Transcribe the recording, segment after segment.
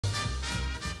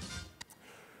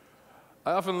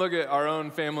I often look at our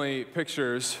own family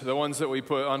pictures, the ones that we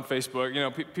put on Facebook. You know,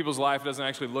 people's life doesn't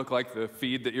actually look like the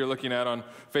feed that you're looking at on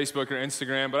Facebook or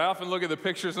Instagram, but I often look at the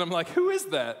pictures and I'm like, who is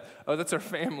that? Oh, that's our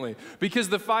family. Because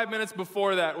the 5 minutes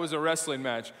before that was a wrestling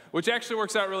match, which actually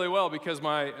works out really well because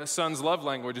my son's love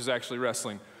language is actually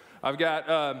wrestling. I've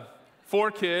got 4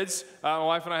 kids. My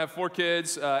wife and I have 4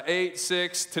 kids, 8,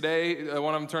 6, today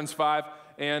one of them turns 5.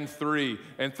 And 3.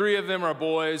 And 3 of them are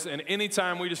boys, and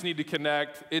anytime we just need to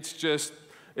connect,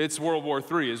 it's World War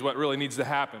III is what really needs to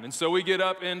happen. And so we get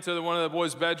up into one of the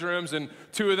boys' bedrooms, and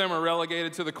 2 of them are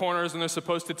relegated to the corners, and they're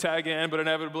supposed to tag in, but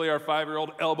inevitably our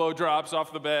 5-year-old elbow drops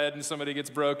off the bed, and somebody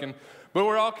gets broken. But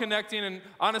we're all connecting, and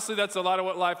honestly, that's a lot of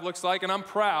what life looks like, and I'm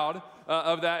proud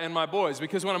of that in my boys,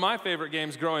 because one of my favorite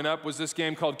games growing up was this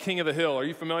game called King of the Hill. Are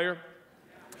you familiar?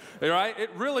 Right?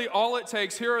 All it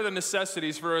takes, here are the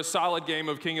necessities for a solid game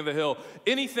of King of the Hill.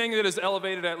 Anything that is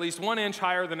elevated at least 1 inch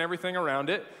higher than everything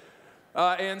around it,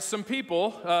 and some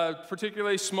people,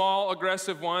 particularly small,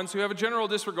 aggressive ones, who have a general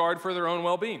disregard for their own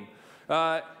well-being.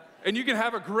 And you can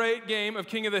have a great game of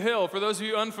King of the Hill. For those of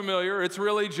you unfamiliar, it's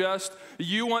really just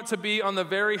you want to be on the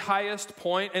very highest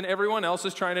point, and everyone else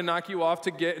is trying to knock you off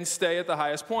to get and stay at the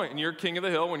highest point. And you're King of the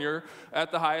Hill when you're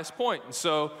at the highest point. And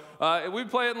so we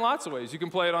play it in lots of ways. You can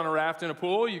play it on a raft in a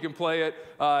pool. You can play it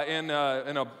in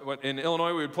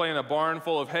Illinois. We would play in a barn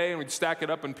full of hay, and we'd stack it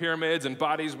up in pyramids, and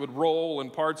bodies would roll,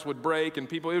 and parts would break,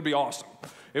 and it would be awesome.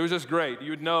 It was just great.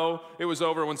 You would know it was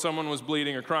over when someone was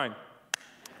bleeding or crying.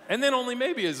 And then only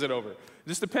maybe is it over. It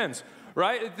just depends,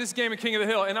 right? This game of King of the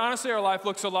Hill. And honestly, our life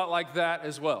looks a lot like that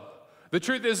as well. The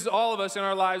truth is, all of us in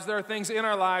our lives, there are things in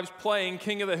our lives playing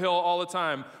King of the Hill all the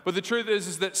time. But the truth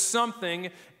is that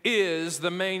something is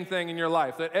the main thing in your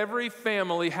life. That every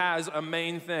family has a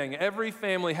main thing. Every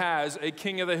family has a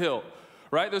King of the Hill.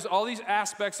 Right? There's all these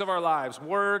aspects of our lives,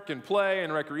 work and play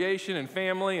and recreation and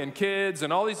family and kids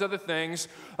and all these other things.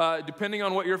 Depending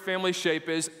on what your family shape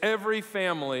is, every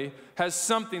family has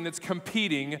something that's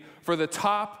competing for the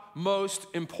top most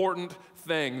important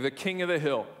thing, the King of the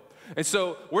Hill. And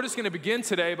so we're just going to begin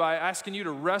today by asking you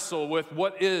to wrestle with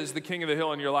what is the King of the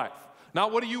Hill in your life.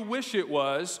 Not what do you wish it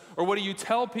was, or what do you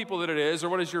tell people that it is, or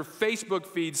what does your Facebook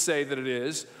feed say that it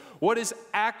is. What is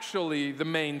actually the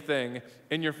main thing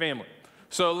in your family?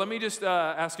 So let me just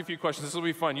ask a few questions. This will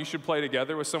be fun. You should play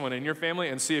together with someone in your family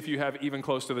and see if you have even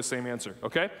close to the same answer,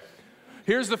 okay?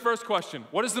 Here's the first question.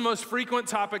 What is the most frequent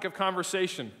topic of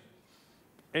conversation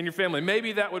in your family?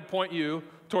 Maybe that would point you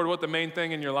toward what the main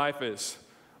thing in your life is.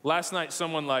 Last night,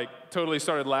 someone totally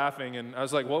started laughing, and I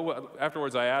was like, well,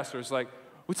 afterwards I asked her, it's like,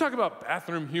 we talk about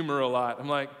bathroom humor a lot. I'm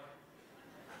like,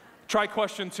 try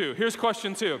question 2. Here's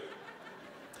question 2.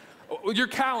 Your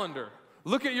calendar.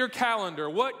 Look at your calendar.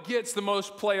 What gets the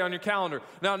most play on your calendar?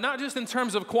 Now, not just in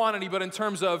terms of quantity, but in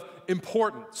terms of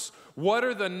importance. What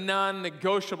are the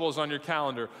non-negotiables on your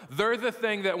calendar? They're the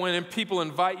thing that when people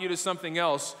invite you to something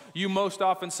else, you most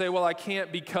often say, well, I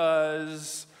can't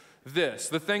because this.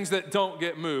 The things that don't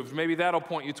get moved, maybe that'll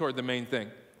point you toward the main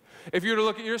thing. If you were to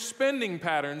look at your spending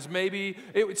patterns, maybe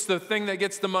it's the thing that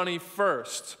gets the money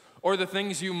first, or the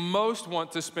things you most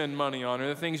want to spend money on, or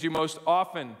the things you most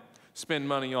often spend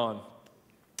money on.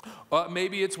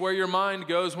 Maybe it's where your mind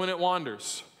goes when it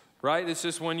wanders, right? It's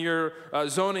just when you're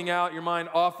zoning out, your mind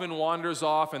often wanders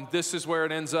off, and this is where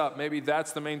it ends up. Maybe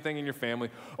that's the main thing in your family.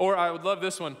 Or I would love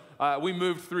this one. We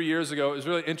moved 3 years ago. It was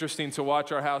really interesting to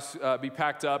watch our house be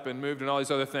packed up and moved and all these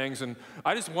other things, and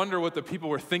I just wonder what the people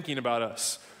were thinking about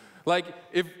us. Like,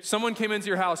 if someone came into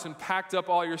your house and packed up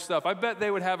all your stuff, I bet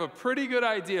they would have a pretty good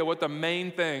idea what the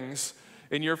main things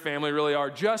in your family really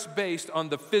are, just based on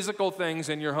the physical things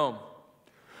in your home.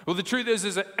 Well, the truth is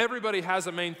that everybody has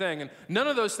a main thing, and none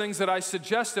of those things that I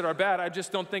suggested are bad. I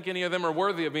just don't think any of them are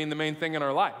worthy of being the main thing in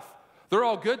our life. They're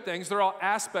all good things. They're all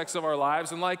aspects of our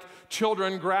lives, and like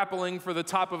children grappling for the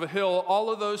top of a hill,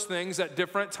 all of those things at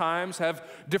different times have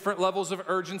different levels of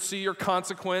urgency or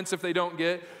consequence if they don't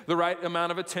get the right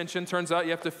amount of attention. Turns out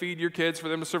you have to feed your kids for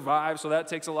them to survive, so that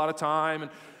takes a lot of time,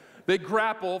 and they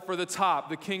grapple for the top,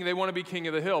 the king. They want to be king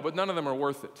of the hill, but none of them are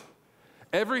worth it.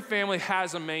 Every family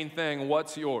has a main thing.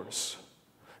 What's yours?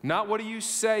 Not what do you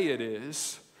say it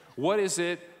is. What is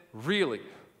it really?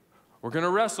 We're going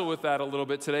to wrestle with that a little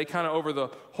bit today, kind of over the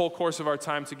whole course of our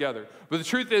time together. But the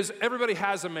truth is, everybody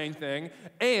has a main thing,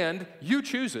 and you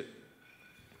choose it.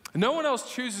 No one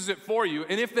else chooses it for you,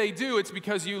 and if they do, it's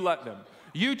because you let them.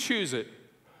 You choose it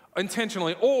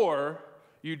intentionally, or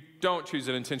you don't choose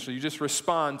it intentionally. You just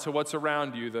respond to what's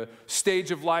around you, the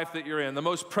stage of life that you're in, the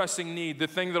most pressing need, the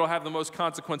thing that will have the most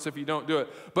consequence if you don't do it.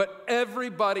 But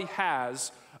everybody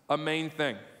has a main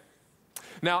thing.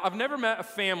 Now, I've never met a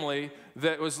family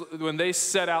that was, when they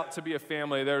set out to be a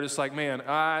family, they're just like, man,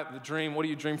 the dream, what do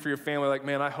you dream for your family? Like,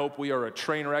 man, I hope we are a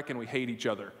train wreck and we hate each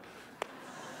other.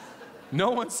 No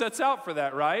one sets out for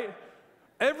that, right?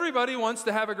 Everybody wants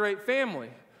to have a great family.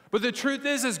 But the truth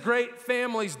is great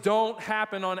families don't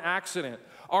happen on accident.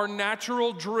 Our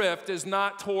natural drift is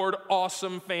not toward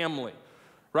awesome family.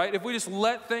 Right? If we just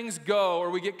let things go or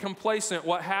we get complacent,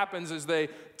 what happens is they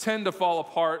tend to fall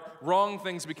apart. Wrong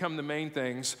things become the main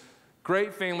things.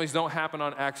 Great families don't happen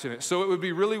on accident. So it would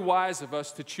be really wise of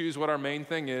us to choose what our main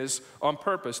thing is on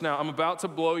purpose. Now, I'm about to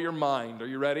blow your mind. Are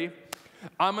you ready?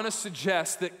 I'm going to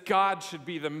suggest that God should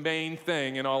be the main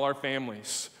thing in all our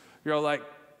families. You're all like,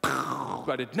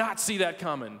 I did not see that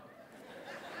coming.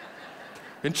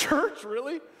 In church,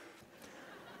 really?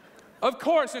 Of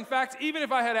course. In fact, even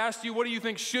if I had asked you, what do you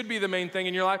think should be the main thing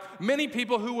in your life? Many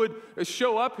people who would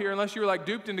show up here, unless you were like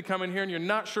duped into coming here and you're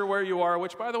not sure where you are,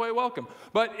 which, by the way, welcome.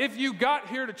 But if you got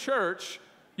here to church,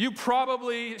 you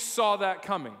probably saw that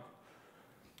coming.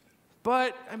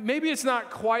 But maybe it's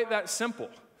not quite that simple.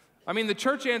 I mean, the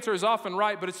church answer is often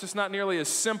right, but it's just not nearly as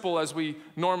simple as we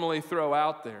normally throw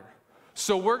out there.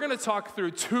 So we're going to talk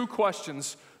through two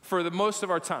questions for the most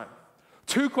of our time.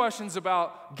 Two questions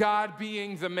about God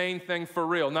being the main thing for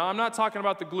real. Now, I'm not talking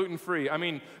about the gluten-free. I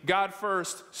mean, God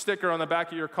first sticker on the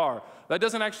back of your car. That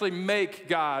doesn't actually make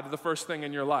God the first thing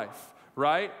in your life,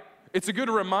 right? It's a good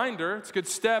reminder, it's a good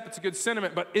step, it's a good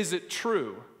sentiment, but is it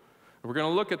true? We're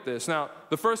going to look at this. Now,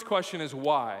 the first question is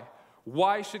why?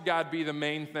 Why should God be the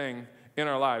main thing in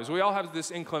our lives? We all have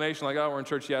this inclination like, oh, we're in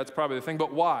church, yeah, it's probably the thing,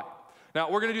 but why? Now,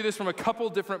 we're going to do this from a couple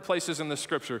different places in the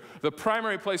scripture. The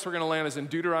primary place we're going to land is in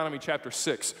Deuteronomy chapter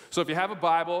 6. So if you have a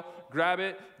Bible, grab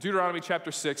it, Deuteronomy chapter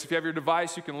 6. If you have your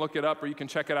device, you can look it up or you can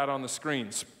check it out on the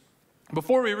screens.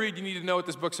 Before we read, you need to know what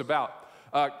this book's about.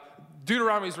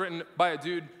 Deuteronomy is written by a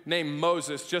dude named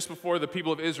Moses just before the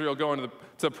people of Israel go into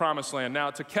the promised land. Now,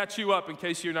 to catch you up, in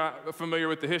case you're not familiar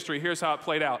with the history, here's how it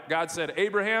played out. God said,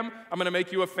 Abraham, I'm going to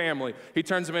make you a family. He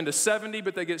turns them into 70,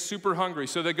 but they get super hungry.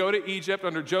 So they go to Egypt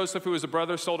under Joseph, who was a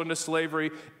brother sold into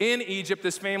slavery. In Egypt,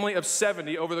 this family of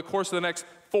 70, over the course of the next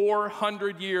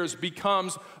 400 years,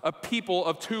 becomes a people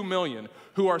of 2 million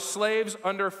who are slaves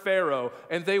under Pharaoh,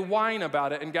 and they whine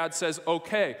about it, and God says,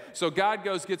 okay. So God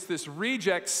goes, gets this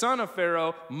reject son of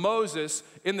Pharaoh, Moses,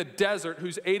 in the desert,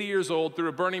 who's 80 years old, through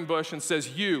a burning bush, and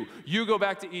says, you go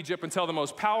back to Egypt and tell the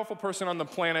most powerful person on the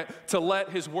planet to let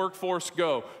his workforce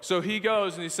go. So he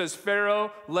goes, and he says,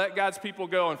 Pharaoh, let God's people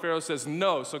go, and Pharaoh says,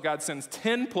 no. So God sends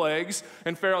 10 plagues,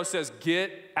 and Pharaoh says,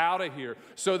 get out of here.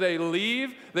 So they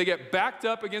leave, they get backed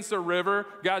up against a river,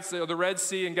 the Red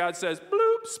Sea, and God says,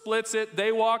 bloop, splits it.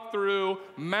 They walk through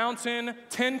mountain,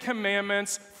 10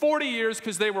 commandments, 40 years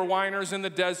because they were whiners in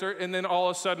the desert, and then all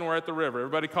of a sudden we're at the river.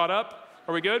 Everybody caught up?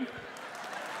 Are we good?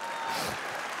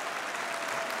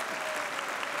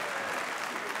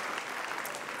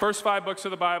 First 5 books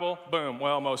of the Bible, boom,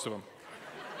 well, most of them.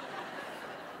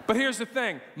 But here's the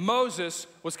thing. Moses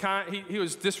was he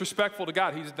was disrespectful to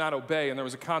God. He did not obey, and there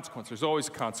was a consequence. There's always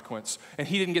a consequence. And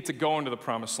he didn't get to go into the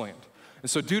promised land. And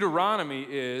so Deuteronomy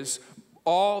is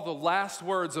all the last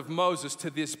words of Moses to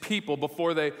these people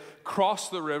before they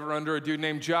crossed the river under a dude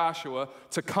named Joshua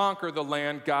to conquer the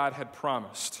land God had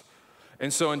promised.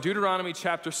 And so in Deuteronomy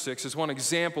chapter 6 is one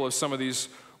example of some of these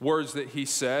words that he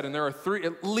said, and there are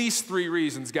at least three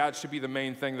reasons God should be the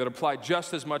main thing that apply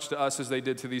just as much to us as they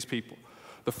did to these people.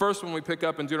 The first one we pick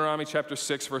up in Deuteronomy chapter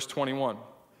 6, verse 21.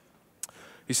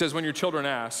 He says, when your children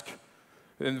ask,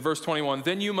 in verse 21,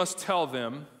 then you must tell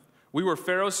them, we were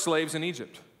Pharaoh's slaves in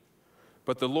Egypt,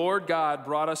 but the Lord God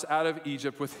brought us out of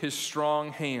Egypt with his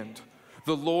strong hand.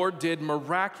 The Lord did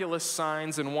miraculous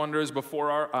signs and wonders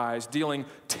before our eyes, dealing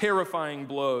terrifying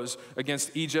blows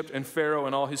against Egypt and Pharaoh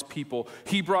and all his people.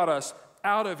 He brought us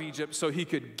out of Egypt so he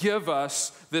could give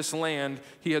us this land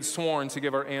he had sworn to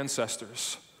give our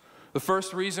ancestors. The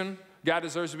first reason God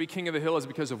deserves to be king of the hill is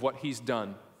because of what he's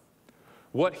done,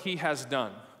 what he has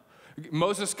done.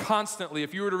 Moses constantly,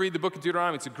 if you were to read the book of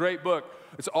Deuteronomy, it's a great book.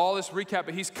 It's all this recap,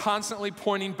 but he's constantly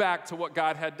pointing back to what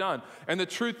God had done. And the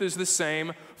truth is the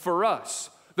same for us.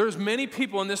 There's many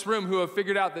people in this room who have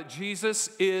figured out that Jesus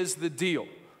is the deal.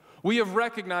 We have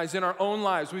recognized in our own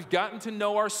lives, we've gotten to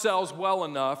know ourselves well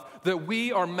enough that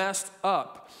we are messed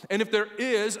up. And if there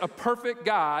is a perfect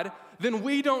God, then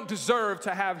we don't deserve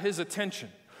to have his attention.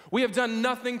 We have done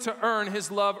nothing to earn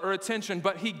his love or attention,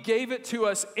 but he gave it to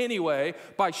us anyway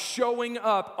by showing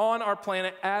up on our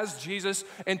planet as Jesus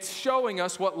and showing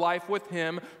us what life with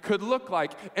him could look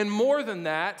like. And more than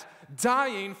that,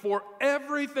 dying for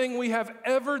everything we have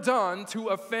ever done to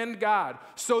offend God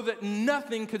so that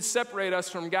nothing could separate us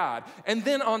from God. And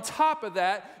then on top of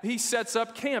that, he sets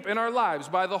up camp in our lives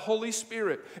by the Holy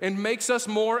Spirit and makes us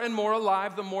more and more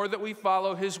alive the more that we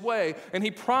follow his way. And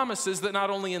he promises that not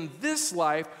only in this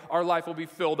life, our life will be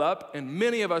filled up, and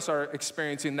many of us are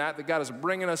experiencing that God is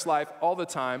bringing us life all the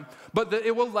time, but that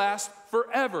it will last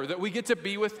forever, that we get to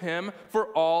be with him for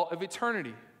all of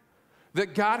eternity.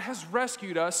 That God has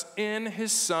rescued us in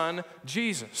his Son,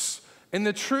 Jesus. And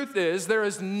the truth is, there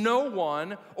is no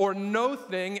one or no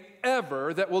thing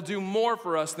ever that will do more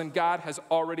for us than God has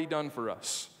already done for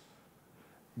us.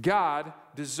 God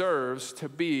deserves to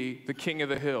be the king of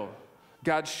the hill.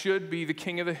 God should be the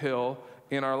king of the hill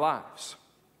in our lives.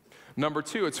 Number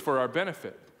two, it's for our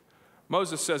benefit.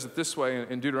 Moses says it this way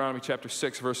in Deuteronomy chapter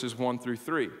 6, verses 1 through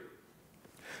 3.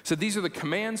 So these are the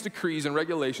commands, decrees, and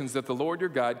regulations that the Lord your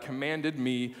God commanded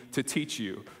me to teach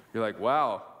you. You're like,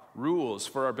 wow, rules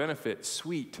for our benefit,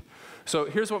 sweet. So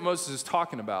here's what Moses is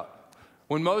talking about.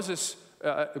 When Moses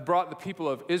brought the people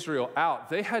of Israel out,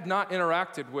 they had not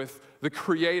interacted with the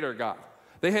Creator God.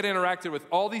 They had interacted with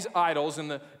all these idols in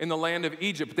the land of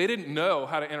Egypt, but they didn't know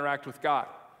how to interact with God.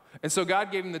 And so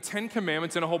God gave them the 10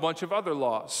 Commandments and a whole bunch of other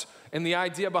laws. And the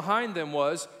idea behind them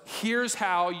was, here's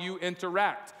how you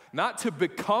interact. Not to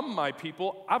become my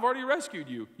people. I've already rescued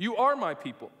you. You are my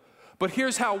people. But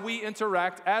here's how we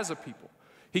interact as a people.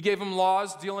 He gave them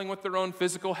laws dealing with their own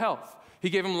physical health. He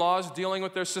gave them laws dealing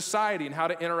with their society and how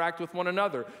to interact with one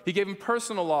another. He gave them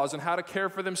personal laws on how to care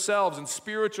for themselves and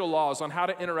spiritual laws on how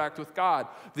to interact with God.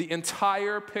 The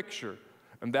entire picture.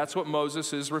 And that's what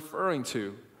Moses is referring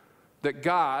to. That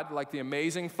God, like the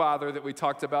amazing Father that we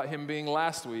talked about him being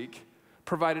last week,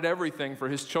 provided everything for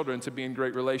his children to be in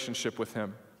great relationship with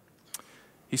him.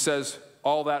 He says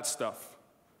all that stuff.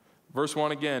 Verse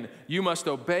 1 again, you must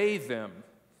obey them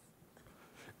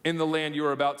in the land you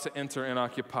are about to enter and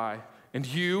occupy. And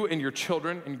you and your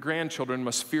children and grandchildren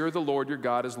must fear the Lord your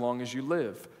God as long as you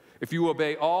live. If you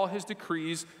obey all his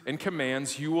decrees and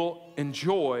commands, you will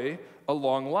enjoy a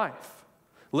long life.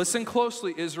 Listen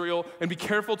closely, Israel, and be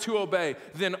careful to obey.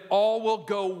 Then all will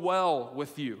go well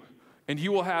with you. And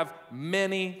you will have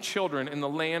many children in the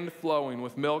land flowing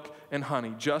with milk and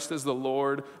honey, just as the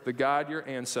Lord, the God your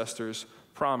ancestors,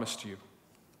 promised you.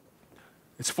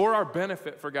 It's for our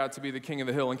benefit for God to be the king of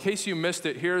the hill. In case you missed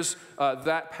it, here's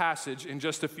that passage in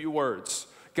just a few words.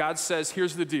 God says,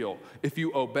 here's the deal. If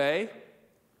you obey,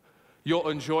 you'll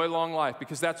enjoy long life,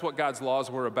 because that's what God's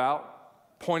laws were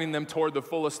about, pointing them toward the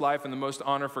fullest life and the most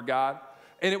honor for God.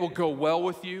 And it will go well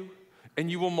with you,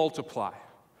 and you will multiply.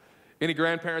 Any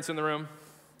grandparents in the room?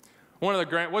 What's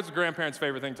the grandparents'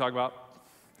 favorite thing to talk about?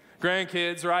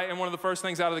 Grandkids, right? And one of the first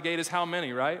things out of the gate is how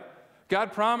many, right?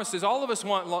 God promises all of us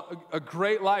want a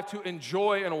great life to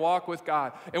enjoy and walk with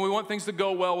God. And we want things to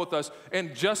go well with us.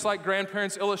 And just like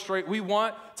grandparents illustrate, we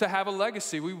want to have a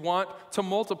legacy. We want to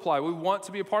multiply. We want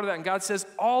to be a part of that. And God says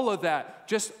all of that.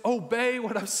 Just obey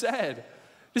what I've said.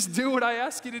 Just do what I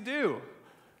ask you to do.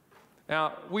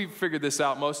 Now, we've figured this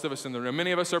out, most of us in the room.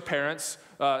 Many of us are parents.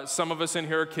 Some of us in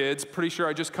here are kids. Pretty sure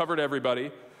I just covered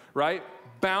everybody, right?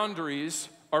 Boundaries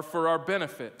are for our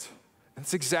benefit.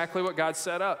 That's exactly what God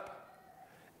set up.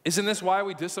 Isn't this why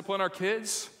we discipline our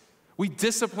kids? We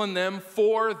discipline them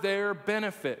for their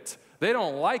benefit. They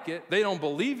don't like it. They don't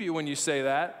believe you when you say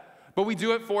that, but we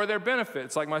do it for their benefit.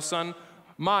 It's like my son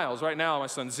Miles. Right now, my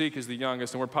son Zeke is the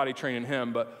youngest, and we're potty training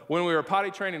him. But when we were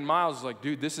potty training Miles, was like,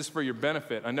 dude, this is for your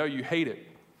benefit. I know you hate it.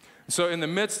 So in the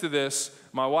midst of this,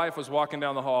 my wife was walking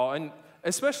down the hall, and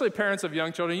especially parents of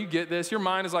young children, you get this. Your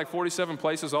mind is like 47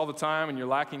 places all the time, and you're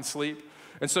lacking sleep.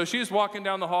 And so she was walking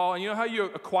down the hall, and you know how you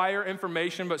acquire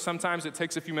information, but sometimes it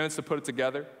takes a few minutes to put it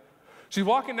together? She's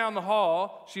walking down the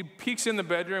hall. She peeks in the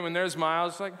bedroom, and there's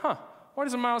Miles. She's like, why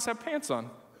doesn't Miles have pants on?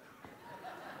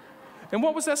 And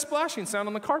what was that splashing sound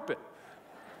on the carpet?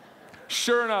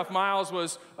 Sure enough, Miles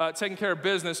was taking care of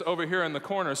business over here in the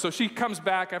corner. So she comes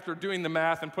back after doing the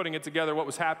math and putting it together what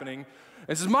was happening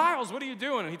and says, Miles, what are you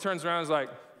doing? And he turns around and is like,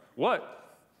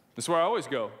 what? This is where I always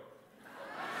go.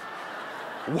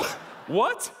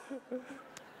 What?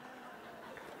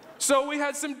 So we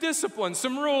had some discipline,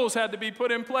 some rules had to be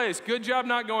put in place. Good job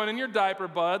not going in your diaper,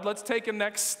 bud. Let's take a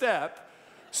next step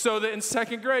so that in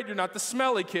second grade you're not the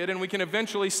smelly kid and we can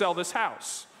eventually sell this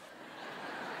house.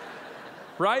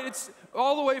 Right? It's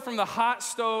all the way from the hot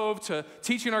stove to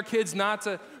teaching our kids not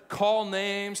to call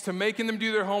names to making them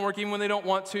do their homework even when they don't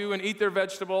want to and eat their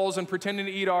vegetables and pretending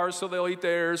to eat ours so they'll eat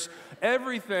theirs.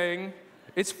 Everything,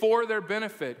 it's for their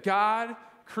benefit. God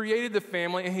created the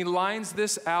family, and he lines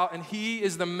this out, and he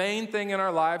is the main thing in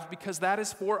our lives because that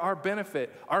is for our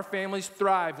benefit. Our families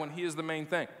thrive when he is the main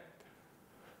thing.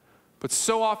 But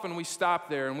so often we stop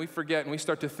there and we forget and we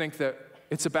start to think that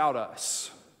it's about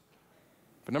us.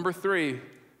 But number 3,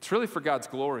 it's really for God's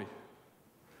glory.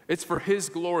 It's for his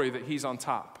glory that he's on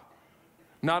top.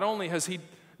 Not only has he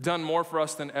done more for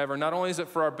us than ever, not only is it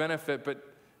for our benefit, but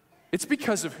it's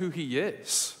because of who he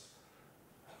is.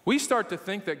 We start to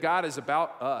think that God is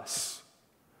about us.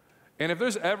 And if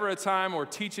there's ever a time where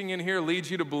teaching in here leads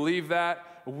you to believe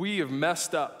that, we have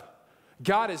messed up.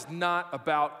 God is not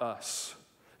about us.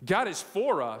 God is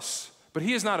for us, but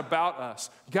he is not about us.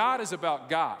 God is about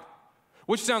God,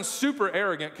 which sounds super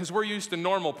arrogant because we're used to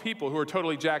normal people who are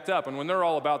totally jacked up. And when they're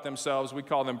all about themselves, we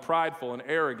call them prideful and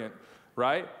arrogant,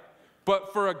 right?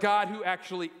 But for a God who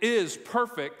actually is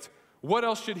perfect, what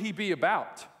else should he be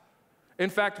about? In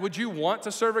fact, would you want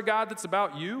to serve a God that's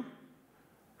about you?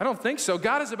 I don't think so.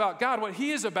 God is about God. What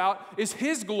he is about is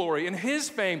his glory and his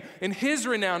fame and his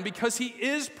renown because he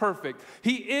is perfect.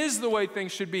 He is the way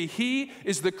things should be. He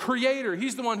is the creator.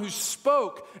 He's the one who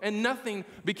spoke and nothing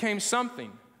became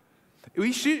something.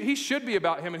 He should be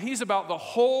about him, and he's about the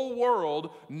whole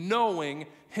world knowing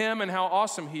him and how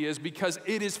awesome he is because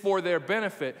it is for their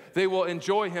benefit. They will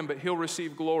enjoy him, but he'll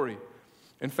receive glory.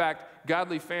 In fact,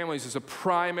 godly families is a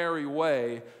primary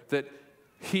way that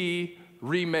he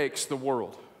remakes the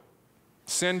world.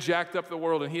 Sin jacked up the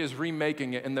world, and he is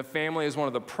remaking it, and the family is one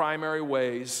of the primary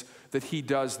ways that he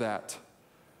does that.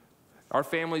 Our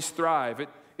families thrive.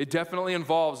 It definitely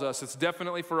involves us. It's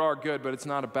definitely for our good, but it's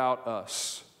not about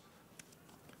us.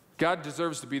 God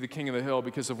deserves to be the king of the hill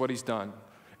because of what he's done,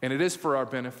 and it is for our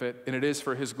benefit, and it is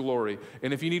for his glory.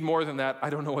 And if you need more than that, I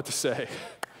don't know what to say.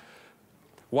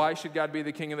 Why should God be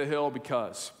the king of the hill?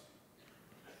 Because.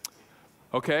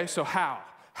 Okay, so how?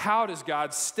 How does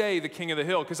God stay the king of the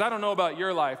hill? Because I don't know about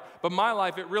your life, but my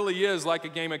life, it really is like a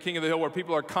game of King of the Hill where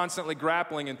people are constantly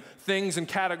grappling and things and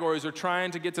categories are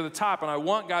trying to get to the top. And I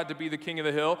want God to be the king of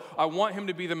the hill. I want him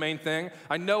to be the main thing.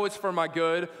 I know it's for my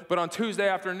good, but on Tuesday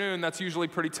afternoon, that's usually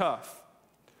pretty tough.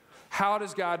 How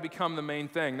does God become the main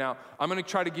thing? Now, I'm going to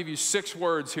try to give you 6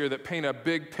 words here that paint a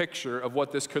big picture of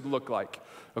what this could look like.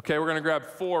 Okay, we're going to grab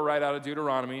 4 right out of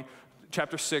Deuteronomy,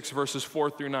 chapter 6, verses 4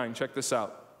 through 9. Check this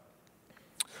out.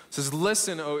 It says,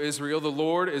 "Listen, O Israel, the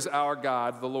Lord is our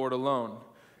God, the Lord alone.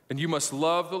 And you must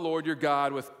love the Lord your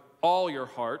God with all your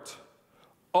heart,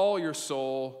 all your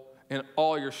soul, and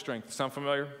all your strength." Sound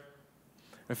familiar?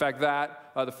 In fact,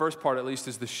 the first part at least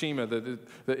is the Shema. The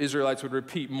Israelites would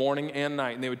repeat morning and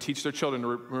night, and they would teach their children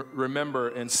to remember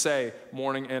and say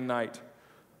morning and night.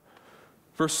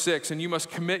 Verse 6, "And you must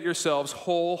commit yourselves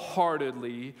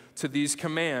wholeheartedly to these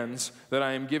commands that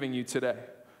I am giving you today.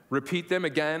 Repeat them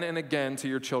again and again to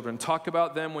your children. Talk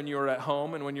about them when you are at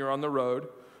home and when you're on the road,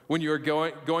 when you are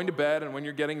going to bed and when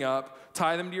you're getting up.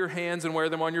 Tie them to your hands and wear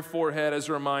them on your forehead as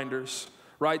reminders.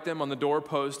 Write them on the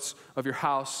doorposts of your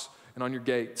house and on your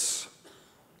gates."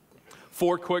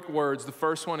 4 quick words. The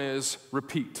first one is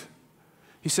repeat.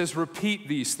 He says, repeat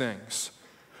these things.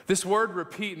 This word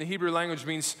repeat in the Hebrew language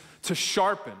means to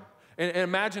sharpen. And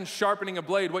imagine sharpening a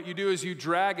blade. What you do is you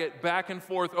drag it back and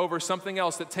forth over something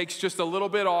else that takes just a little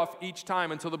bit off each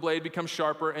time until the blade becomes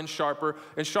sharper and sharper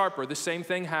and sharper. The same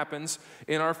thing happens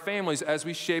in our families as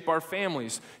we shape our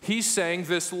families. He's saying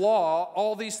this law,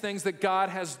 all these things that God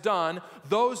has done,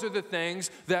 those are the things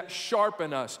that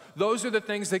sharpen us. Those are the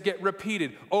things that get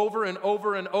repeated over and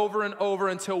over and over and over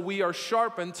until we are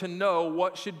sharpened to know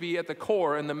what should be at the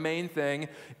core and the main thing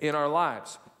in our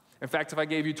lives. In fact, if I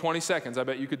gave you 20 seconds, I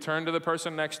bet you could turn to the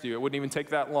person next to you, it wouldn't even take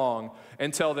that long,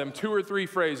 and tell them 2 or 3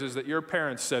 phrases that your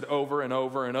parents said over and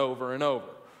over and over and over,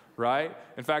 right?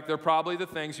 In fact, they're probably the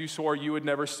things you swore you would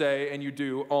never say and you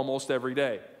do almost every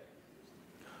day.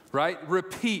 Right?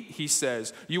 Repeat, he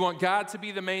says. You want God to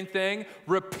be the main thing?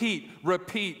 Repeat,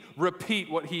 repeat, repeat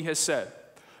what he has said.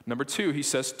 Number 2, he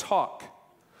says talk.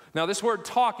 Now, this word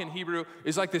talk in Hebrew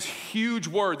is like this huge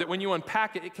word that when you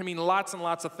unpack it, it can mean lots and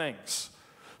lots of things.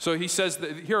 So he says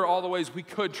that here are all the ways we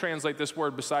could translate this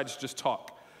word besides just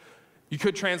talk. You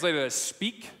could translate it as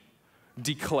speak,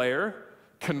 declare,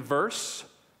 converse,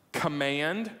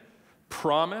 command,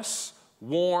 promise,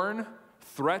 warn,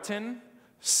 threaten,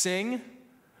 sing.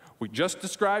 We just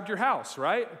described your house,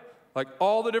 right? Like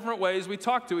all the different ways we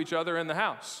talk to each other in the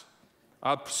house.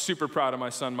 I'm super proud of my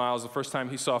son Miles. The first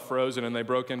time he saw Frozen and they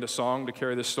broke into song to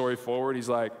carry this story forward, he's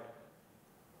like,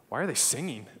 "Why are they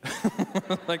singing?"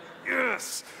 Like,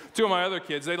 yes. 2 of my other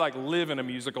kids, they like live in a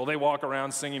musical. They walk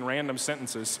around singing random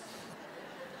sentences.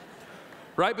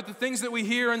 right? But the things that we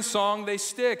hear in song, they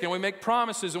stick, and we make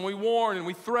promises, and we warn, and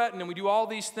we threaten, and we do all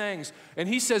these things. And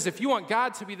he says if you want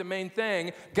God to be the main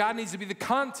thing, God needs to be the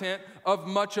content of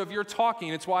much of your talking.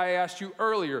 It's why I asked you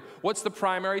earlier, what's the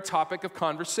primary topic of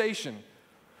conversation?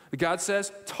 God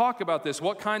says, talk about this.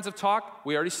 What kinds of talk?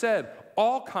 We already said,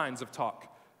 all kinds of talk.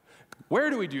 Where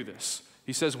do we do this?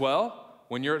 He says, well,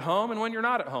 when you're at home and when you're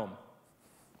not at home.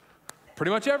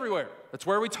 Pretty much everywhere. That's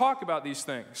where we talk about these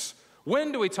things.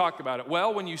 When do we talk about it?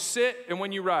 Well, when you sit and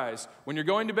when you rise. When you're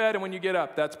going to bed and when you get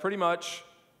up. That's pretty much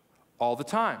all the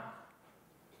time.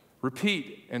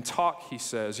 Repeat and talk, he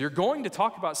says. You're going to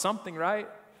talk about something, right?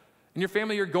 In your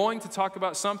family, you're going to talk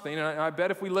about something. And I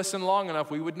bet if we listen long enough,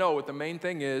 we would know what the main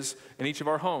thing is in each of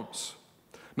our homes.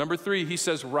 Number 3, he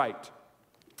says write.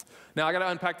 Now, I got to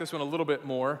unpack this one a little bit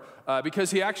more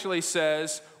because he actually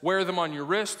says, wear them on your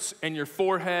wrists and your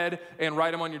forehead and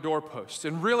write them on your doorposts.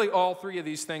 And really, all 3 of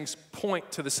these things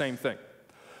point to the same thing.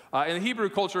 In the Hebrew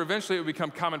culture, eventually it would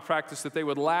become common practice that they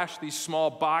would lash these small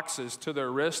boxes to their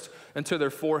wrist and to their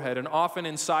forehead. And often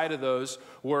inside of those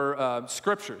were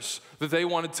scriptures that they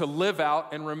wanted to live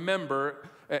out and remember.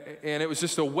 And it was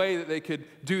just a way that they could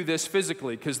do this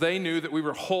physically because they knew that we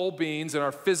were whole beings and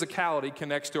our physicality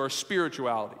connects to our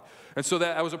spirituality. And so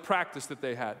that was a practice that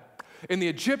they had. In the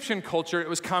Egyptian culture, it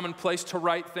was commonplace to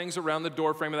write things around the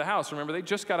door frame of the house. Remember, they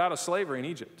just got out of slavery in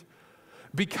Egypt.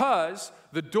 Because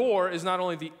the door is not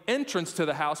only the entrance to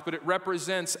the house, but it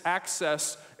represents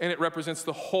access and it represents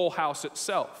the whole house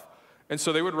itself. And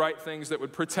so they would write things that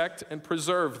would protect and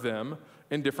preserve them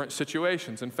in different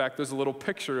situations. In fact, there's a little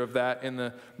picture of that in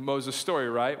the Moses story,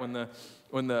 right? When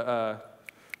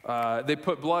they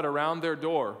put blood around their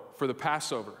door for the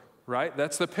Passover, right?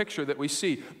 That's the picture that we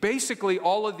see. Basically,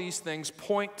 all of these things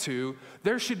point to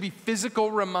there should be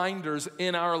physical reminders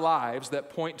in our lives that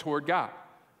point toward God.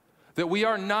 That we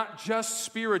are not just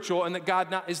spiritual and that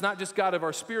God is not just God of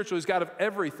our spiritual, He's God of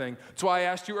everything. That's why I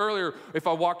asked you earlier, if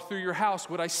I walked through your house,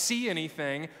 would I see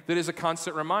anything that is a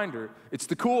constant reminder? It's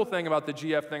the cool thing about the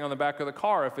GF thing on the back of the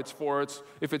car, if it's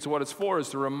what it's for, is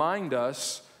to remind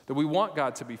us that we want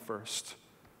God to be first.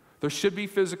 There should be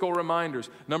physical reminders.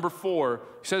 Number 4,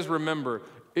 he says remember.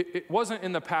 It wasn't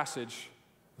in the passage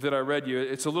that I read you.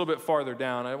 It's a little bit farther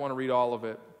down. I don't want to read all of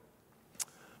it.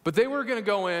 But they were going to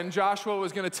go in. Joshua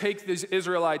was going to take these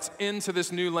Israelites into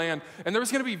this new land. And there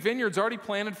was going to be vineyards already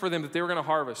planted for them that they were going to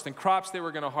harvest, and crops they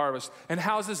were going to harvest, and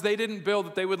houses they didn't build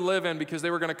that they would live in because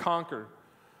they were going to conquer.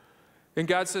 And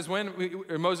God says,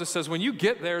 Moses says, when you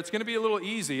get there, it's going to be a little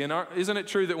easy. And isn't it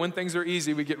true that when things are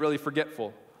easy, we get really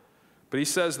forgetful? But he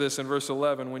says this in verse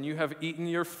 11, when you have eaten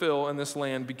your fill in this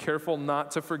land, be careful not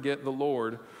to forget the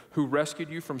Lord who rescued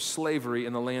you from slavery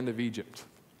in the land of Egypt.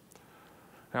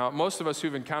 Now, most of us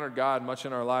who've encountered God much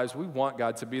in our lives, we want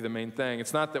God to be the main thing.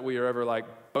 It's not that we are ever like,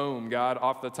 boom, God,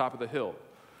 off the top of the hill.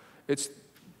 It's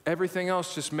everything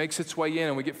else just makes its way in,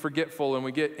 and we get forgetful,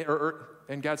 and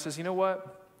and God says, you know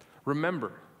what?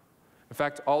 Remember. In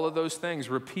fact, all of those things,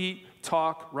 repeat,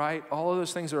 talk, write, all of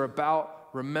those things are about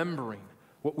remembering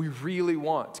what we really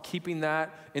want, keeping that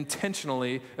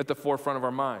intentionally at the forefront of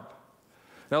our mind.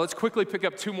 Now let's quickly pick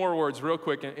up 2 more words real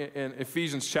quick in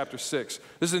Ephesians chapter 6.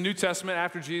 This is the New Testament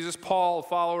after Jesus. Paul, a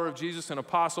follower of Jesus, an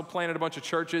apostle, planted a bunch of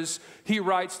churches. He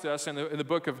writes to us in the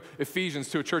book of Ephesians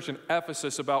to a church in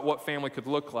Ephesus about what family could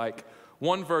look like.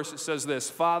 One verse, it says this,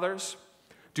 fathers,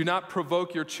 do not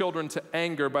provoke your children to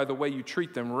anger by the way you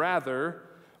treat them. Rather,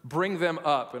 bring them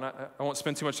up. And I won't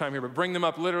spend too much time here, but bring them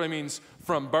up literally means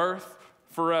from birth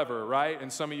forever, right? And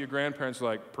some of you grandparents are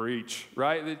like, preach,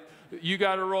 right? You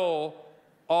got to roll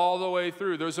all the way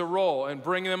through. There's a roll, and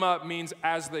bring them up means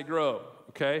as they grow,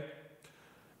 okay?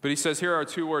 But he says here are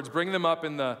 2 words, bring them up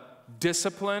in the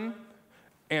discipline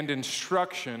and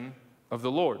instruction of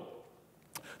the Lord.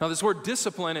 Now this word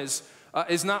discipline is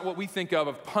not what we think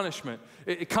of punishment.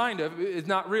 It kind of is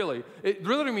not really. It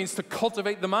really means to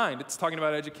cultivate the mind. It's talking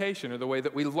about education or the way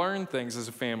that we learn things as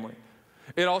a family.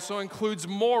 It also includes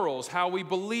morals, how we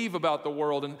believe about the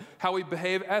world and how we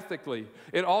behave ethically.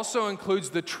 It also includes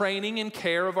the training and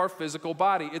care of our physical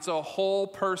body. It's a whole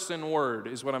person word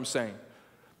is what I'm saying.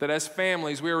 That as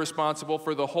families, we are responsible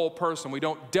for the whole person. We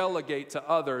don't delegate to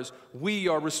others. We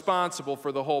are responsible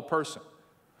for the whole person.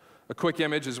 A quick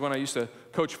image is when I used to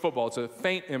coach football. It's a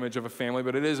faint image of a family,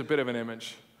 but it is a bit of an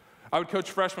image. I would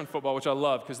coach freshman football, which I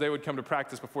loved because they would come to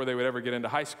practice before they would ever get into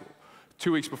high school.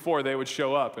 2 weeks before, they would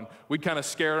show up, and we'd kind of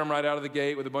scare them right out of the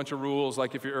gate with a bunch of rules,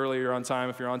 like if you're early, you're on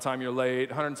time. If you're on time, you're late.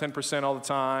 110% all the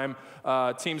time.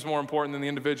 Team's more important than the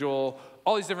individual.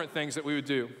 All these different things that we would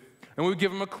do. And And we would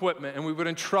give them equipment, and we would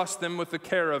entrust them with the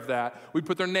care of that. We'd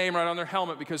put their name right on their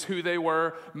helmet because who they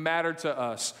were mattered to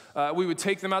us. We would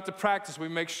take them out to practice. We'd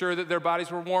make sure that their bodies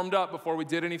were warmed up before we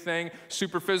did anything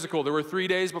super physical. There were 3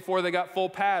 days before they got full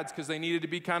pads because they needed to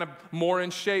be kind of more in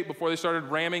shape before they started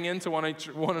ramming into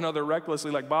one another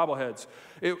recklessly like bobbleheads.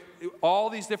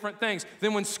 All these different things.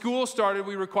 Then when school started,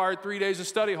 we required 3 days of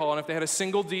study hall, and if they had a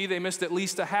single D, they missed at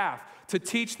least a half, to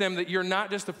teach them that you're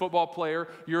not just a football player,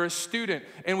 you're a student.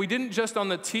 And we didn't just on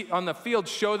the field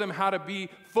show them how to be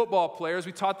football players.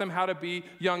 We taught them how to be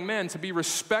young men, to be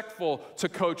respectful to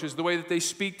coaches, the way that they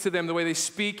speak to them, the way they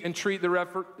speak and treat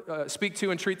speak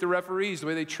to and treat the referees, the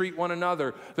way they treat one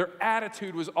another. Their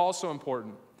attitude was also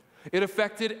important. It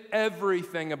affected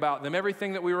everything about them.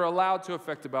 Everything that we were allowed to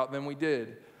affect about them, we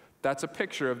did. That's a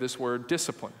picture of this word,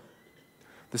 discipline.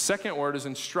 The second word is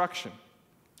instruction.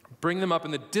 Bring them up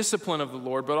in the discipline of the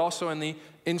Lord, but also in the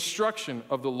instruction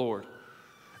of the Lord.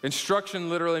 Instruction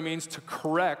literally means to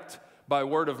correct by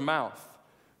word of mouth.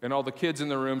 And all the kids in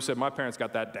the room said, my parents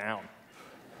got that down.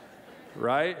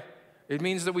 Right? It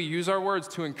means that we use our words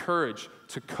to encourage,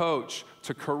 to coach,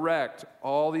 to correct,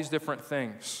 all these different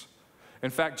things. In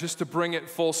fact, just to bring it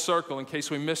full circle, in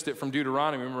case we missed it from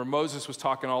Deuteronomy, remember Moses was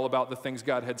talking all about the things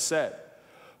God had said.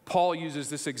 Paul uses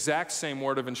this exact same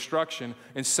word of instruction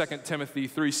in 2 Timothy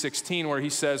 3:16, where he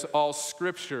says, all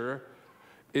scripture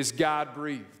is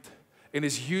God-breathed and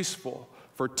is useful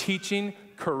for teaching,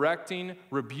 correcting,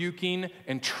 rebuking,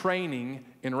 and training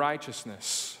in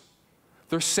righteousness.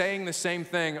 They're saying the same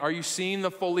thing. Are you seeing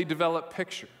the fully developed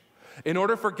picture? In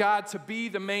order for God to be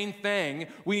the main thing,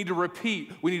 we need to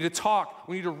repeat, we need to talk,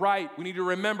 we need to write, we need to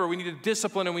remember, we need to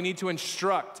discipline, and we need to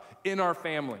instruct in our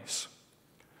families.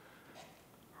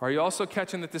 Are you also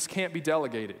catching that this can't be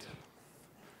delegated?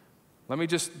 Let me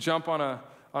just jump on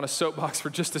a soapbox for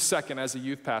just a second as a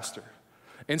youth pastor.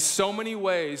 In so many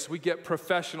ways, we get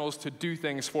professionals to do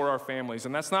things for our families,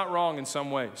 and that's not wrong in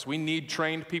some ways. We need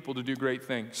trained people to do great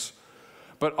things.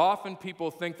 But often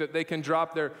people think that they can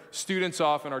drop their students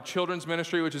off in our children's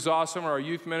ministry, which is awesome, or our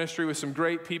youth ministry with some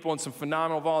great people and some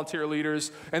phenomenal volunteer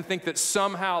leaders, and think that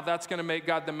somehow that's going to make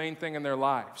God the main thing in their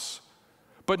lives.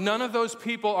 But none of those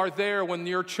people are there when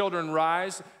your children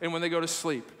rise and when they go to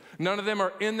sleep. None of them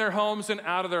are in their homes and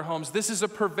out of their homes. This is a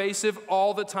pervasive,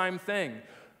 all-the-time thing.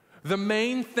 The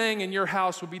main thing in your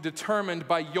house will be determined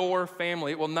by your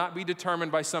family. It will not be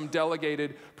determined by some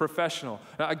delegated professional.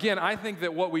 Now, again, I think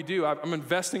that what we do, I'm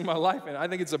investing my life in it. I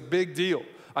think it's a big deal.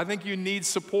 I think you need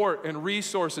support and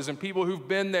resources and people who've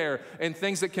been there and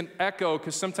things that can echo,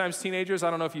 because sometimes teenagers, I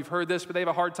don't know if you've heard this, but they have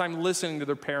a hard time listening to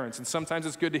their parents, and sometimes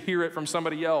it's good to hear it from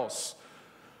somebody else.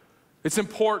 It's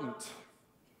important,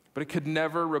 but it could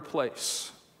never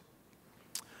replace.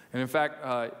 And in fact,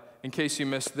 in case you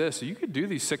missed this, you could do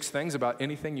these 6 things about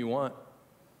anything you want.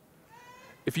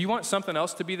 If you want something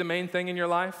else to be the main thing in your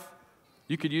life,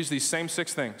 you could use these same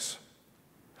 6 things.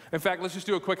 In fact, let's just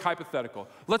do a quick hypothetical.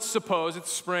 Let's suppose it's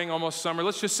spring, almost summer.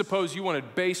 Let's just suppose you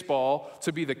wanted baseball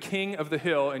to be the king of the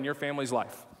hill in your family's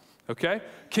life, okay?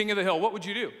 King of the hill, what would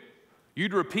you do?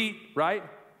 You'd repeat, right?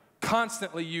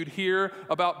 Constantly you'd hear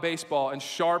about baseball and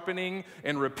sharpening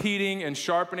and repeating and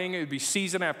sharpening. It would be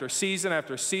season after season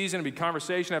after season. It would be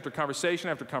conversation after conversation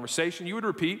after conversation. You would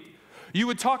repeat. You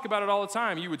would talk about it all the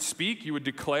time. You would speak, you would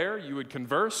declare, you would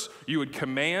converse, you would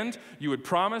command, you would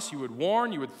promise, you would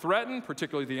warn, you would threaten,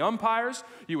 particularly the umpires.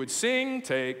 You would sing,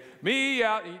 take me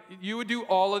out. You would do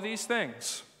all of these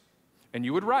things. And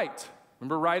you would write.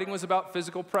 Remember, writing was about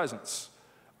physical presence.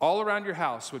 All around your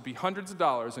house would be hundreds of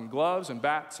dollars in gloves and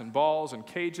bats and balls and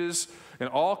cages and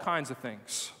all kinds of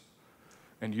things.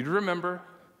 And you'd remember,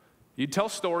 you'd tell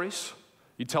stories.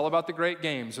 You'd tell about the great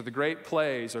games or the great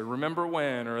plays or remember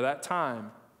when or that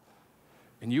time.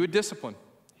 And you would discipline.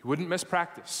 You wouldn't miss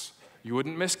practice. You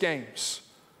wouldn't miss games.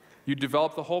 You'd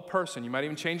develop the whole person. You might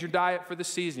even change your diet for the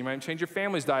season. You might even change your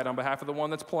family's diet on behalf of the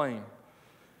one that's playing.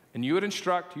 And you would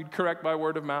instruct. You'd correct by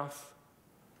word of mouth.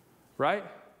 Right?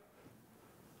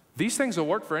 These things will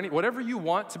work for whatever you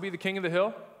want to be the king of the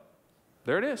hill,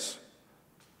 there it is.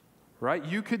 Right?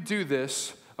 You could do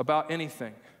this about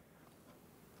anything.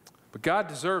 But God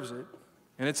deserves it,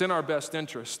 and it's in our best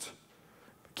interest.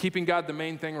 Keeping God the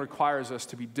main thing requires us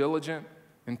to be diligent,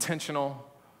 intentional,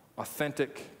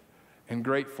 authentic, and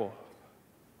grateful.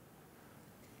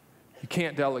 You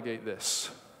can't delegate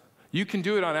this. You can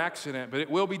do it on accident, but it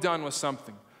will be done with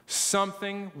something.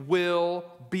 Something will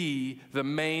be the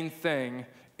main thing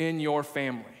in your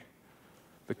family.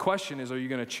 The question is, are you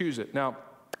going to choose it? Now,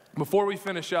 before we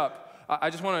finish up, I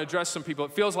just want to address some people.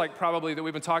 It feels like probably that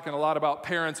we've been talking a lot about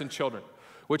parents and children,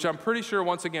 which I'm pretty sure,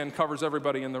 once again, covers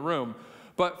everybody in the room.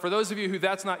 But for those of you who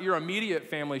that's not your immediate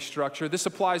family structure, this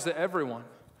applies to everyone.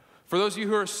 For those of you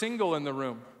who are single in the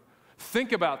room,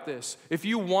 think about this. If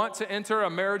you want to enter a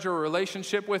marriage or a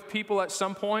relationship with people at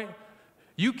some point,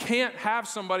 you can't have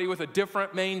somebody with a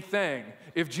different main thing.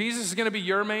 If Jesus is going to be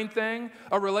your main thing,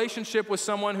 a relationship with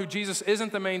someone who Jesus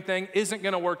isn't the main thing isn't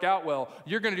going to work out well.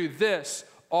 You're going to do this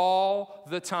all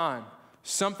the time.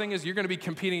 You're going to be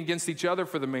competing against each other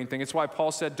for the main thing. It's why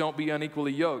Paul said, don't be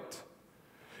unequally yoked.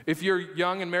 If you're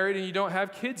young and married and you don't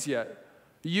have kids yet,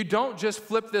 you don't just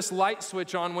flip this light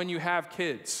switch on when you have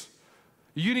kids.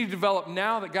 You need to develop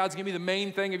now that God's going to be the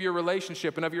main thing of your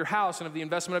relationship and of your house and of the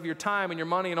investment of your time and your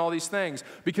money and all these things.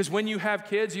 Because when you have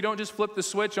kids, you don't just flip the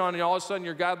switch on and all of a sudden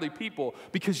you're godly people,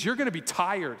 because you're going to be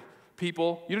tired,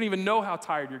 people. You don't even know how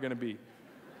tired you're going to be.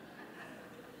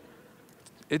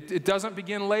 It doesn't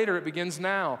begin later, it begins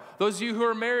now. Those of you who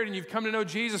are married and you've come to know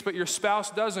Jesus, but your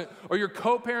spouse doesn't, or you're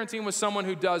co-parenting with someone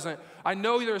who doesn't, I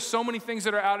know there are so many things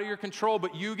that are out of your control,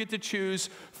 but you get to choose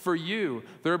for you.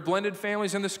 There are blended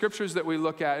families in the scriptures that we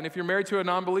look at, and if you're married to a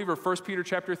non-believer, 1 Peter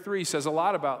chapter 3 says a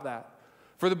lot about that.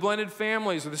 For the blended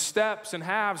families, or the steps and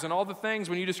halves and all the things,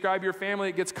 when you describe your family,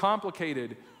 it gets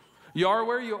complicated. You are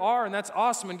where you are, and that's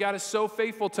awesome, and God is so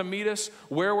faithful to meet us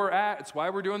where we're at. It's why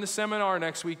we're doing the seminar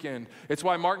next weekend. It's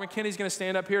why Mark McKinney's going to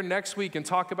stand up here next week and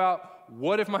talk about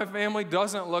what if my family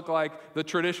doesn't look like the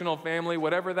traditional family,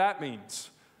 whatever that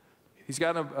means. They've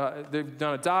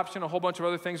done adoption, a whole bunch of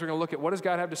other things. We're going to look at what does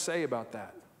God have to say about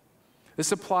that.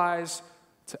 This applies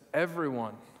to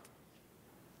everyone.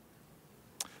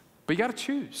 But you got to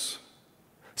choose.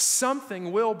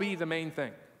 Something will be the main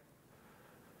thing.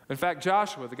 In fact,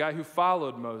 Joshua, the guy who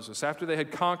followed Moses, after they had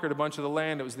conquered a bunch of the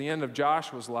land, it was the end of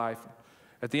Joshua's life.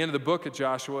 At the end of the book of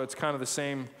Joshua, it's kind of the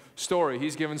same story.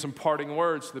 He's given some parting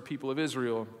words to the people of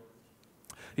Israel.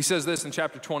 He says this in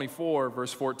chapter 24,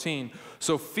 verse 14.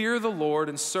 So fear the Lord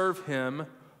and serve him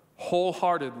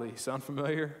wholeheartedly. Sound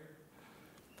familiar?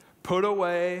 Put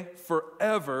away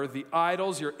forever the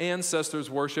idols your ancestors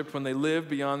worshipped when they lived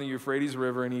beyond the Euphrates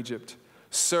River in Egypt.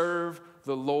 Serve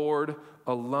the Lord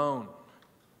alone.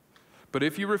 But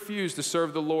if you refuse to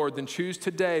serve the Lord, then choose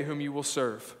today whom you will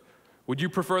serve. Would you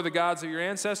prefer the gods of your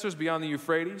ancestors beyond the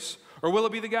Euphrates? Or will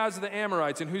it be the gods of the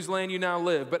Amorites in whose land you now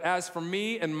live? But as for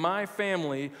me and my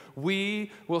family, we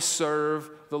will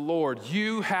serve the Lord.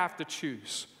 You have to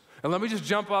choose. And let me just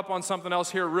jump up on something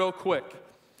else here real quick.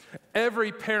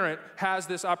 Every parent has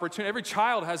this opportunity. Every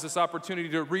child has this opportunity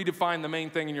to redefine the main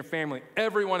thing in your family.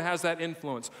 Everyone has that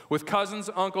influence, with cousins,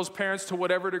 uncles, parents, to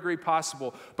whatever degree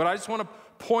possible. But I just want to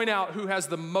point out who has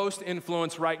the most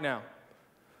influence right now.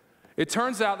 It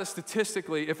turns out that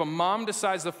statistically, if a mom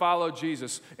decides to follow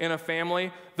Jesus in a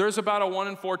family, there's about a 1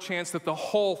 in 4 chance that the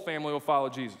whole family will follow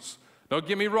Jesus. Don't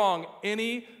get me wrong.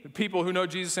 Any people who know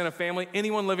Jesus in a family,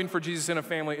 anyone living for Jesus in a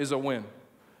family is a win.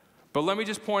 But let me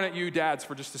just point at you dads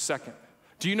for just a second.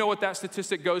 Do you know what that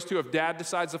statistic goes to if dad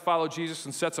decides to follow Jesus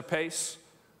and sets a pace?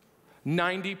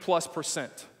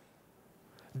 90+%.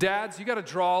 Dads, you got to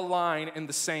draw a line in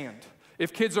the sand.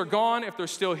 If kids are gone, if they're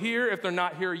still here, if they're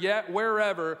not here yet,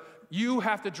 wherever, you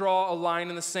have to draw a line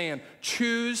in the sand.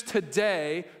 Choose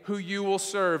today who you will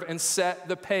serve and set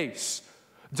the pace.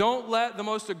 Don't let the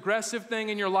most aggressive thing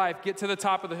in your life get to the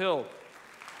top of the hill.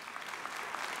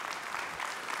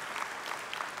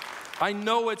 I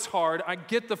know it's hard. I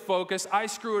get the focus. I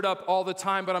screw it up all the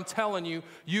time, but I'm telling you,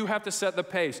 you have to set the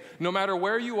pace. No matter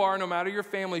where you are, no matter your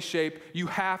family shape, you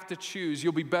have to choose.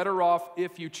 You'll be better off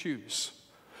if you choose.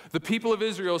 The people of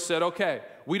Israel said, okay,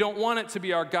 we don't want it to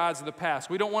be our gods of the past.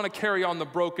 We don't want to carry on the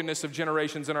brokenness of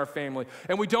generations in our family.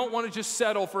 And we don't want to just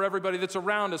settle for everybody that's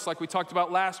around us like we talked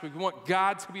about last week. We want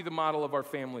God to be the model of our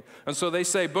family. And so they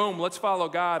say, boom, let's follow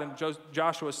God. And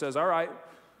Joshua says, all right.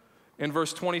 In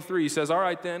verse 23, he says, all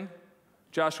right then.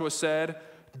 Joshua said,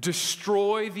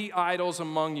 destroy the idols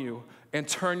among you and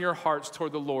turn your hearts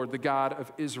toward the Lord, the God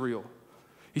of Israel.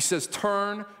 He says,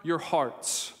 turn your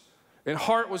hearts. And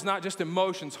heart was not just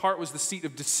emotions. Heart was the seat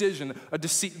of decision, the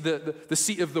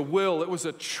seat of the will. It was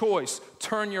a choice.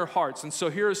 Turn your hearts. And so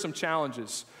here are some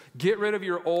challenges. Get rid of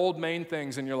your old main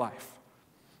things in your life.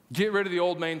 Get rid of the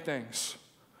old main things.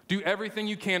 Do everything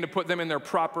you can to put them in their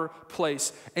proper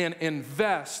place and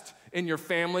invest in your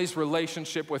family's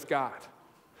relationship with God.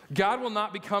 God will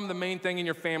not become the main thing in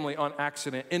your family on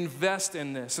accident. Invest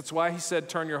in this. That's why he said,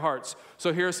 turn your hearts.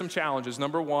 So here are some challenges.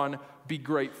 Number 1, be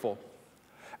grateful.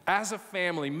 As a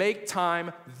family, make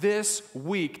time this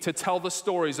week to tell the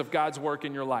stories of God's work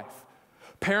in your life.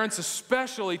 Parents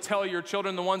especially tell your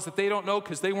children the ones that they don't know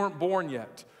because they weren't born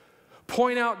yet.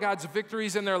 Point out God's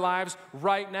victories in their lives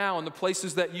right now in the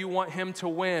places that you want him to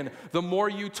win. The more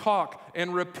you talk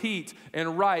and repeat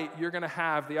and write, you're going to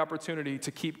have the opportunity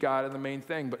to keep God in the main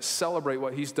thing, but celebrate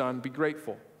what he's done. Be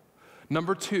grateful.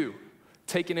 Number 2,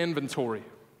 take an inventory.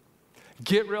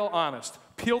 Get real honest.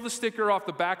 Peel the sticker off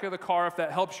the back of the car if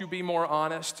that helps you be more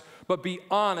honest, but be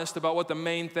honest about what the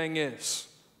main thing is.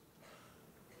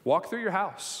 Walk through your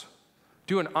house.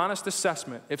 Do an honest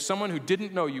assessment. If someone who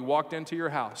didn't know you walked into your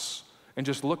house and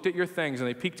just looked at your things and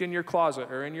they peeked in your closet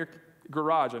or in your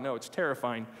garage, I know it's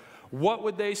terrifying, what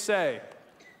would they say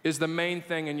is the main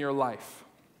thing in your life?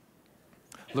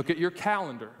 Look at your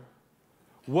calendar.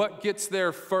 What gets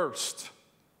there first?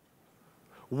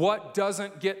 What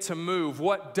doesn't get to move?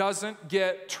 What doesn't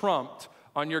get trumped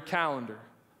on your calendar?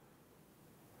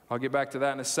 I'll get back to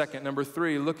that in a second. Number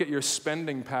 3, look at your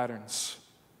spending patterns.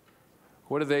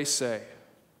 What do they say?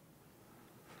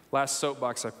 Last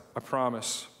soapbox, I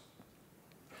promise.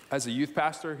 As a youth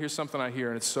pastor, here's something I hear,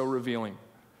 and it's so revealing.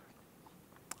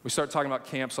 We start talking about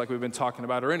camps like we've been talking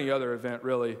about, or any other event,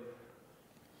 really.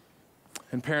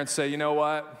 And parents say, you know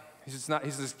what? He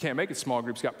just can't make it small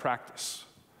groups, got practice.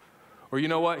 Or you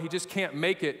know what? He just can't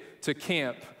make it to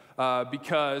camp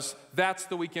because that's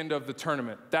the weekend of the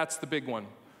tournament. That's the big one.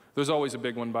 There's always a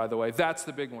big one, by the way. That's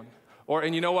the big one.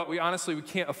 And you know what? We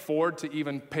can't afford to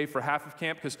even pay for half of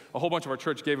camp because a whole bunch of our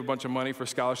church gave a bunch of money for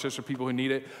scholarships for people who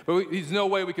need it. But there's no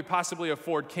way we could possibly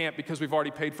afford camp because we've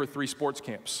already paid for 3 sports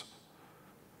camps.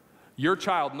 Your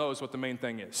child knows what the main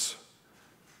thing is,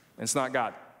 and it's not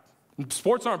God.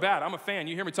 Sports aren't bad. I'm a fan.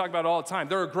 You hear me talk about it all the time.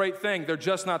 They're a great thing. They're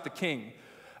just not the king.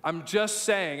 I'm just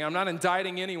saying, I'm not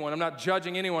indicting anyone. I'm not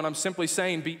judging anyone. I'm simply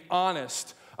saying be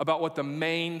honest about what the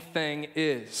main thing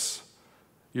is.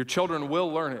 Your children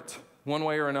will learn it one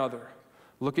way or another.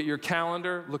 Look at your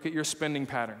calendar, look at your spending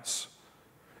patterns,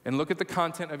 and look at the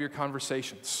content of your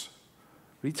conversations.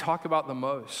 What do you talk about the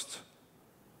most?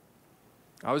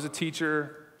 I was a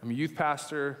teacher, I'm a youth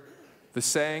pastor. The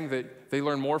saying that they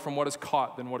learn more from what is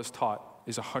caught than what is taught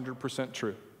is 100%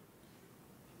 true.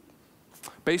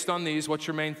 Based on these, what's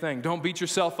your main thing? Don't beat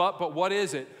yourself up, but what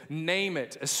is it? Name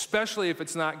it. Especially if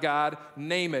it's not God,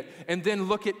 name it. And then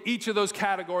look at each of those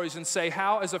categories and say,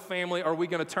 how as a family are we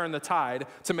going to turn the tide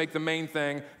to make the main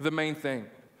thing the main thing?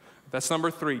 That's number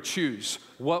 3. Choose.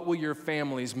 What will your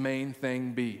family's main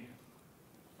thing be?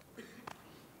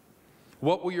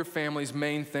 What will your family's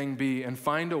main thing be? And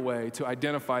find a way to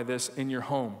identify this in your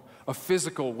home, a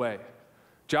physical way.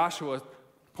 Joshua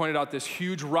pointed out this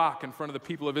huge rock in front of the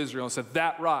people of Israel and said,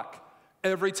 that rock,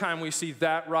 every time we see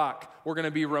that rock, we're going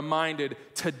to be reminded,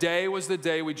 today was the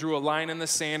day we drew a line in the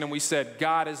sand and we said,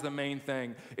 God is the main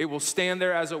thing. It will stand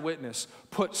there as a witness.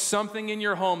 Put something in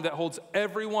your home that holds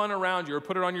everyone around you, or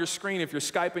put it on your screen if you're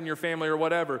Skyping your family or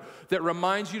whatever, that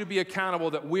reminds you to be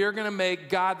accountable, that we're going to make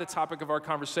God the topic of our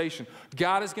conversation.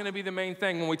 God is going to be the main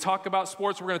thing. When we talk about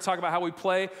sports, we're going to talk about how we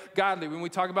play godly. When we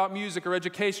talk about music or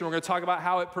education, we're going to talk about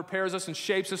how it prepares us and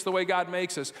shapes us the way God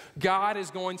makes us. God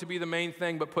is going to be the main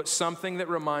thing, but put something that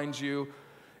reminds you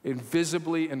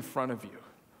invisibly in front of you.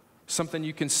 Something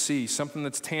you can see, something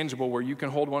that's tangible where you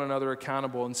can hold one another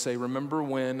accountable and say, remember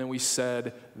when we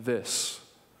said this.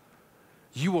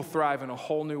 You will thrive in a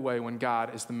whole new way when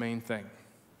God is the main thing.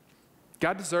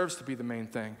 God deserves to be the main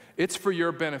thing. It's for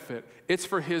your benefit. It's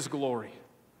for his glory.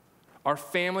 Our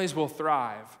families will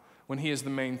thrive when he is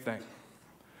the main thing.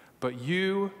 But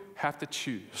you have to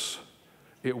choose.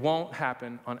 It won't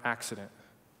happen on accident.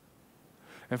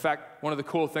 In fact, one of the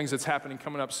cool things that's happening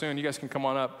coming up soon, you guys can come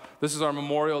on up. This is our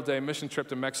Memorial Day mission trip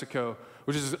to Mexico,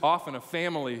 which is often a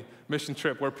family mission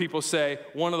trip where people say,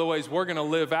 one of the ways we're going to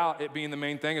live out it being the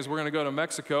main thing is we're going to go to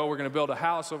Mexico, we're going to build a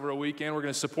house over a weekend, we're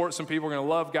going to support some people, we're going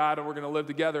to love God, and we're going to live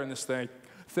together in this thing,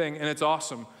 and it's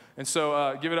awesome. And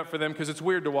so give it up for them because it's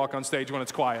weird to walk on stage when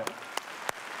it's quiet.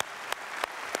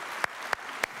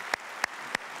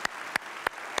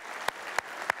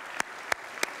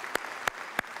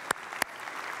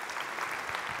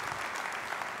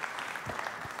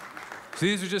 So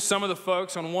these are just some of the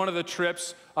folks on one of the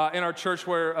trips in our church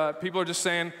where people are just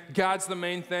saying, God's the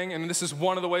main thing, and this is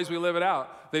one of the ways we live it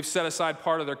out. They've set aside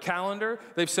part of their calendar.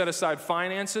 They've set aside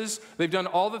finances. They've done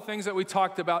all the things that we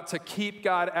talked about to keep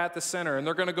God at the center, and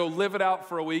they're going to go live it out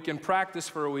for a week and practice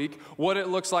for a week what it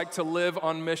looks like to live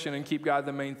on mission and keep God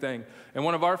the main thing. And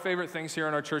one of our favorite things here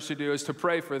in our church to do is to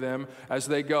pray for them as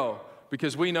they go,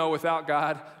 because we know without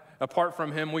God, apart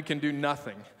from him, we can do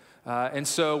nothing. And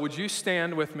so would you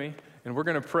stand with me? And we're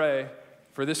going to pray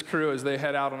for this crew as they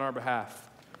head out on our behalf.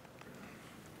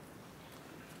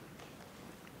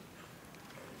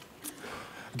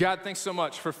 God, thanks so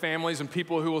much for families and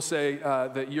people who will say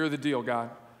that you're the deal,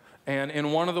 God. And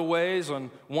in one of the ways,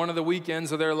 on one of the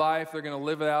weekends of their life, they're going to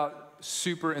live it out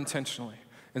super intentionally.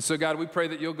 And so, God, we pray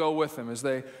that you'll go with them as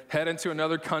they head into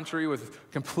another country with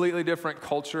completely different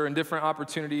culture and different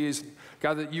opportunities.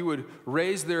 God, that you would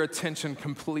raise their attention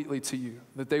completely to you,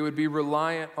 that they would be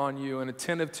reliant on you and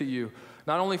attentive to you,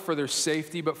 not only for their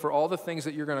safety, but for all the things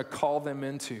that you're going to call them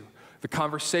into, the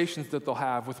conversations that they'll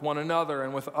have with one another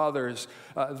and with others,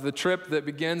 the trip that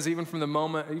begins even from the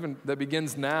moment, even that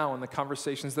begins now, and the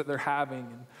conversations that they're having,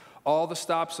 and all the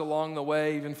stops along the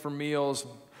way, even for meals,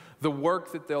 the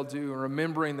work that they'll do, and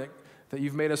remembering that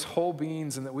you've made us whole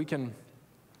beings and that we can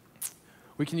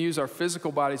use our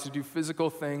physical bodies to do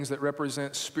physical things that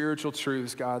represent spiritual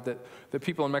truths, God, that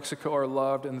people in Mexico are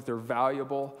loved and that they're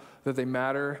valuable, that they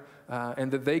matter,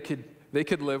 and that they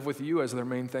could live with you as their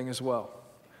main thing as well.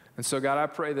 And so, God, I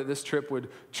pray that this trip would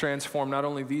transform not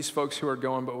only these folks who are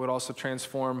going, but would also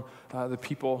transform the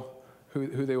people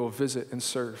who they will visit and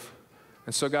serve.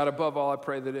 And so, God, above all, I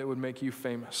pray that it would make you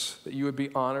famous, that you would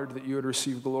be honored, that you would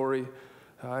receive glory,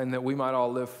 and that we might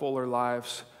all live fuller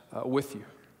lives with you.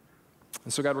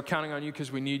 And so, God, we're counting on you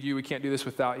because we need you. We can't do this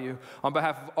without you. On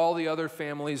behalf of all the other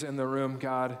families in the room,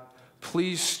 God,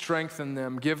 please strengthen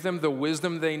them. Give them the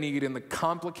wisdom they need in the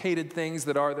complicated things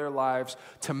that are their lives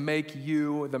to make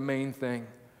you the main thing.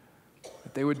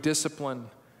 That they would discipline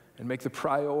and make the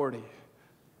priority.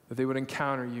 That they would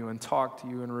encounter you and talk to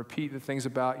you and repeat the things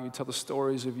about you, tell the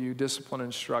stories of you, discipline,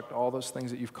 instruct, all those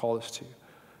things that you've called us to.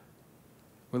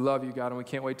 We love you, God, and we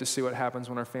can't wait to see what happens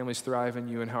when our families thrive in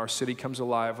you and how our city comes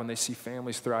alive when they see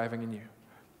families thriving in you.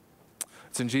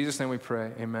 It's in Jesus' name we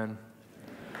pray. Amen.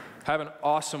 Have an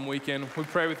awesome weekend. We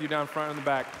pray with you down front and in the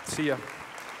back. See ya.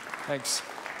 Thanks.